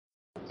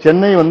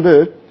சென்னை வந்து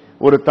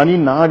ஒரு தனி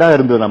நாடா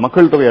இருந்ததுன்னா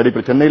மக்கள் தொகை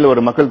அடிப்படை சென்னையில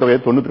ஒரு மக்கள் தொகை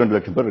 92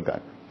 லட்சம் பேர்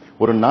இருக்காங்க.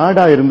 ஒரு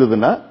நாடா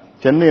இருந்ததுன்னா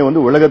சென்னை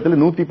வந்து உலகத்தில்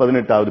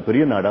 118வது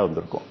பெரிய நாடா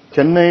வந்திருக்கும்.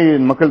 சென்னை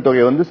மக்கள்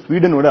தொகை வந்து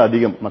ஸ்வீடனோட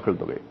அதிகம் மக்கள்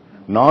தொகை,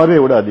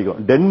 நார்வேயோட அதிகம்,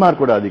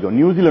 டென்மார்க்கோட அதிகம்,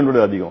 நியூசிலாண்டோட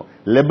அதிகம்,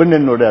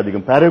 லெபனனோட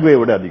அதிகம்,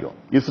 பாரகுவேயோட அதிகம்,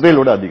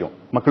 இஸ்ரேலோட அதிகம்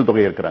மக்கள்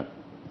தொகை இருக்கிறாங்க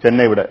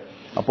சென்னை விட.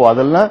 அப்போ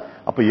அதெல்லாம்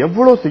அப்ப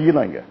எவ்வளவு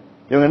செய்யறாங்க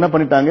இவங்க. என்ன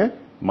பண்ணிட்டாங்க,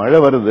 மழை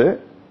வருது,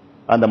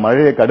 அந்த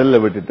மழையை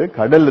கடல்ல விட்டுட்டு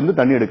கடல்ல இருந்து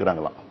தண்ணி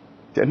எடுக்கிறாங்களாம்.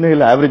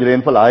 சென்னையில் ஆவரேஜ்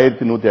ரெயின்ஃபால்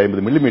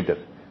 1150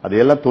 மில்லிமீட்டர்.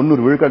 அதையெல்லாம்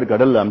 90 விழுக்காடு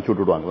கடல்ல அனுப்பிச்சு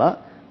விட்டுடுவாங்களாம்.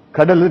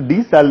 கடல்ல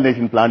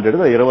டீசாலினேஷன் பிளான்ட்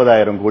எடுத்து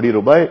 20,000 கோடி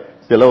ரூபாய்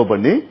செலவு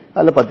பண்ணி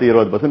அதுல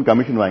 10-20%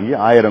 கமிஷன் வாங்கி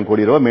 1000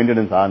 கோடி ரூபாய்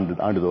மெயின்டெனன்ஸ்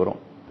ஆண்டுதோறும்.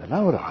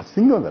 இதெல்லாம் ஒரு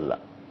அசிங்கம்.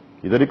 இதெல்லாம்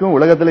இது வரைக்கும்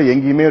உலகத்துல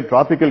எங்கேயுமே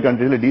டிராபிக்கல்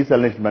கண்ட்ரீஸ்ல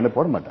டீசாலினேஷன் பிளான்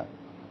போட மாட்டாங்க.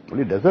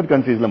 டெசர்ட்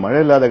கண்ட்ரீஸ்ல மழை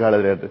இல்லாத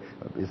காலத்துல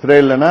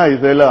இஸ்ரேல்னா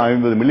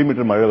 50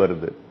 மில்லிமீட்டர் மழை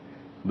வருது,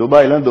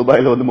 துபாயில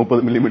வந்து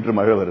 30 மில்லிமீட்டர்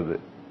மழை வருது,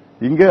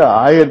 இங்க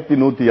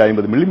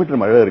 1150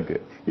 மில்லிமீட்டர் மழை இருக்கு.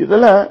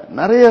 இதெல்லாம்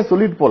நிறைய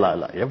சொல்லிட்டு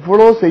போலாம்,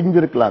 எவ்வளவு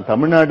செஞ்சிருக்கலாம்.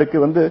 தமிழ்நாடுக்கு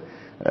வந்து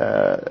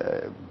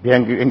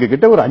எங்க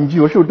கிட்ட ஒரு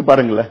 5 வருஷம் விட்டு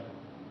பாருங்களேன்,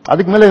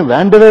 அதுக்கு மேல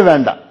வேண்டவே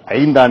வேண்டாம்.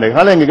 5 ஆண்டு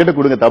காலம் எங்க கிட்ட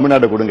கொடுங்க,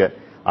 தமிழ்நாடு கொடுங்க,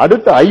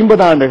 அடுத்த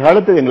 50 ஆண்டு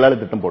காலத்துக்கு எங்களால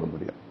திட்டம் போட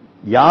முடியும்.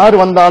 யார்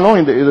வந்தாலும்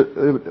இந்த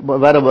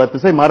வேற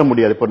திசை மாற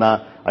முடியாது. இப்ப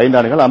நான் 5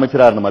 ஆண்டு காலம்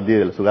அமைச்சரா இருந்த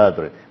மத்திய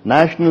சுகாதாரத்துறை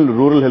நேஷனல்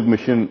ரூரல் ஹெல்த்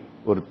மிஷன்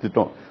ஒரு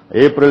திட்டம்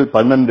ஏப்ரல்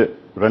 12,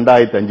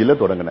 2005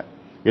 தொடங்கினேன்.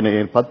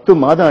 10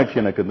 மாதம்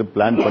ஆட்சி எனக்கு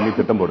பிளான் பண்ணி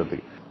திட்டம்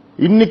போடுறதுக்கு.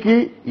 இன்னைக்கு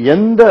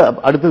எந்த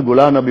அடுத்தது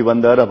குலாம் நபி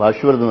வந்தார்,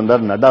 ஹர்ஷ்வர்தன்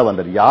வந்தார், நட்டா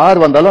வந்தார், யார்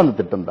வந்தாலும் அந்த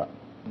திட்டம் தான்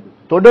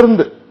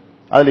தொடர்ந்து.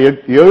 அதுல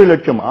 7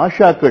 லட்சம்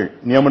ஆஷாக்கள்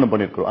நியமனம்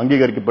பண்ணிருக்கிறோம்,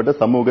 அங்கீகரிக்கப்பட்ட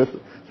சமூக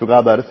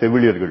சுகாதார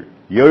செவிலியர்கள்.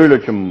 7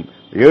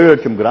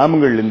 லட்சம்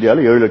கிராமங்கள்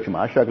இந்தியாவில் 7 லட்சம்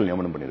ஆஷாக்கள்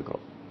நியமனம்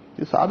பண்ணிருக்கிறோம்.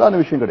 இது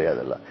சாதாரண விஷயம்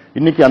கிடையாது.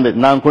 இன்னைக்கு அந்த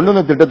நான் கொண்டு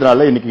வந்த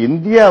திட்டத்தினால இன்னைக்கு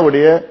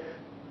இந்தியாவுடைய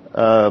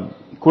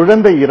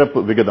குழந்தை இறப்பு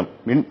விகிதம்,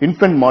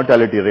 இன்ஃபென்ட்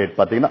மார்டாலிட்டி ரேட்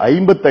பாத்தீங்கன்னா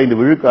 55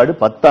 விழுக்காடு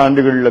 10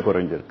 ஆண்டுகள்ல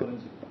குறைஞ்சிருக்கு.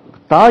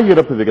 தாய்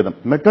இறப்பு விகிதம்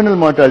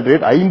மெட்டர்னல் மார்டாலிட்டி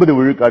ரேட் 50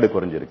 விழுக்காடு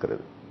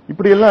குறைஞ்சிருக்கிறது.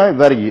 இப்படி எல்லாம்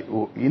வேற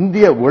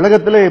இந்திய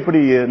உலகத்துல எப்படி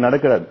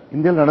நடக்கிறாரு,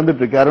 இந்தியாவில்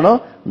நடந்துட்டு இருக்கு. காரணம்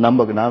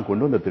நான்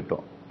கொண்டு வந்த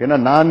திட்டம். ஏன்னா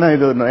நான்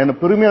இது என்ன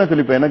பெருமையான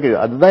சொல்லிப்பேன், எனக்கு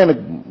அதுதான்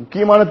எனக்கு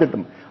முக்கியமான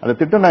திட்டம். அந்த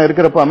திட்டம் நான்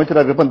இருக்கிறப்ப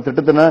அமைச்சராக இருக்கிறப்ப அந்த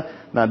திட்டத்தை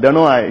நான்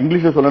தினம்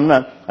இங்கிலீஷ்ல சொல்லணும்னா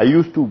ஐ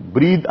use to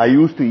breath, I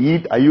use to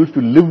eat, I use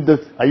to live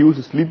this, I use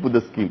to sleep with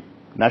the scheme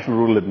national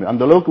rural.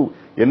 அந்த அளவுக்கு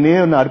என்னையே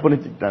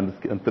அர்ப்பணிச்சுட்டேன்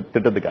அந்த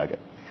திட்டத்துக்காக.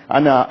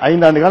 அந்த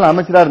 5 ஆண்டு காலம்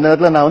அமைச்சரா இருந்த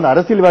நேரத்தில் நான் வந்து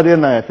அரசியல்வாதியா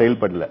நான்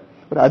செயல்படல,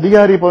 ஒரு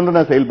அதிகாரி போன்று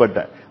நான்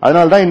செயல்பட்டேன்.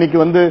 அதனால்தான் இன்னைக்கு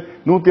வந்து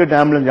 108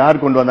 ஆம்புலன்ஸ்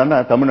யார் கொண்டு வந்தாருன்னா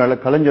தமிழ்நாடு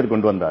கலைஞர்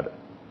கொண்டு வந்தாரு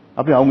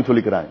அப்படி அவங்க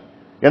சொல்லிக்கிறாங்க.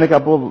 எனக்கு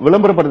அப்போ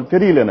விளம்பரப்படுத்த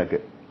தெரியல. எனக்கு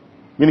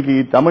இன்னைக்கு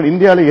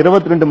இந்தியாவில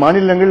 22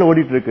 மாநிலங்கள்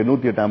ஓடிட்டு இருக்கு,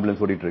 108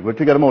 ஆம்புலன்ஸ் ஓடிட்டு இருக்கு,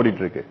 வெற்றிகரமா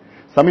ஓடிட்டு இருக்கு.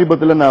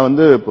 சமீபத்தில் நான்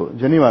வந்து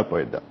ஜெனீவா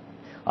போயிருந்தேன்.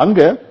 அங்க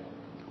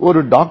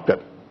ஒரு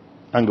டாக்டர்,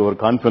 அங்க ஒரு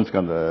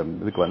கான்பரன்ஸ்க்கு அந்த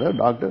இதுக்கு வந்த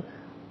டாக்டர்,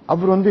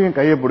 அவர் வந்து என்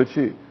கையை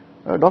பிடிச்சி,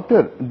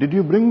 doctor did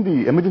you bring the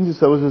emergency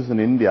services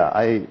in India,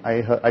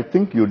 I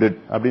think you did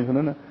அப்படின்னு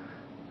சொன்ன.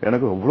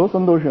 எனக்கு அவ்வளவு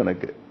சந்தோஷம்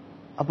எனக்கு.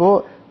 அப்போ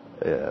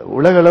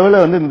உலக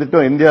அளவில் வந்து இந்த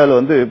திட்டம் இந்தியாவில்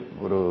வந்து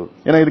ஒரு,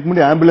 ஏன்னா இதுக்கு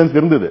முன்னாடி ஆம்புலன்ஸ்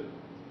இருந்தது.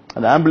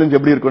 அந்த ஆம்புலன்ஸ்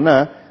எப்படி இருக்கும்னா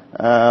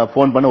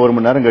போன் பண்ண 1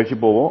 மணி நேரம் கழிச்சு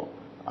போவோம்,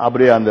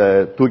 அப்படியே அந்த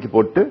தூக்கி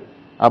போட்டு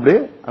அப்படியே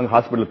அங்க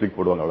ஹாஸ்பிட்டல் தூக்கி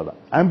போடுவாங்க, அவ்வளவுதான்.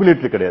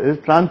 ஆம்புலேட்டரி கிடையாது,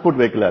 டிரான்ஸ்போர்ட்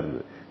வெஹிக்கிளா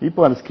இருந்தது.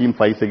 இப்போ அந்த ஸ்கீம்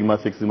 5 சிக்மா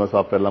 6 சிக்மா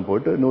சாஃப்ட்வேர் எல்லாம்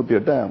போட்டு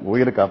 108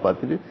 உயிரை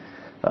காப்பாத்திட்டு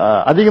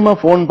அதிகமா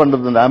போன்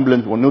பண்றது அந்த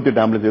ஆம்புலன்ஸ்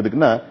 108 ஆம்புலன்ஸ்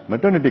எதுக்குன்னா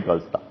மெட்டர்னிட்டி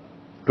கால்ஸ் தான்.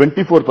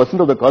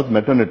 24% ஆஃப் த கால்ஸ்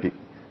மெட்டர்னிட்டி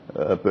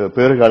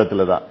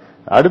பேறுகாலத்துல தான்.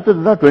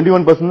 அடுத்ததுதான்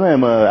 21%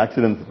 தான்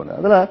ஆக்சிடென்ட்ஸ் பண்ண.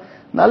 அதெல்லாம்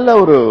நல்ல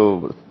ஒரு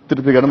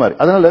திருப்திகரமா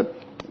இருக்கு. அதனால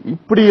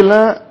இப்படி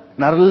எல்லாம்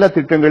நல்ல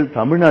திட்டங்கள்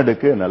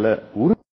தமிழ்நாடுக்கு நல்ல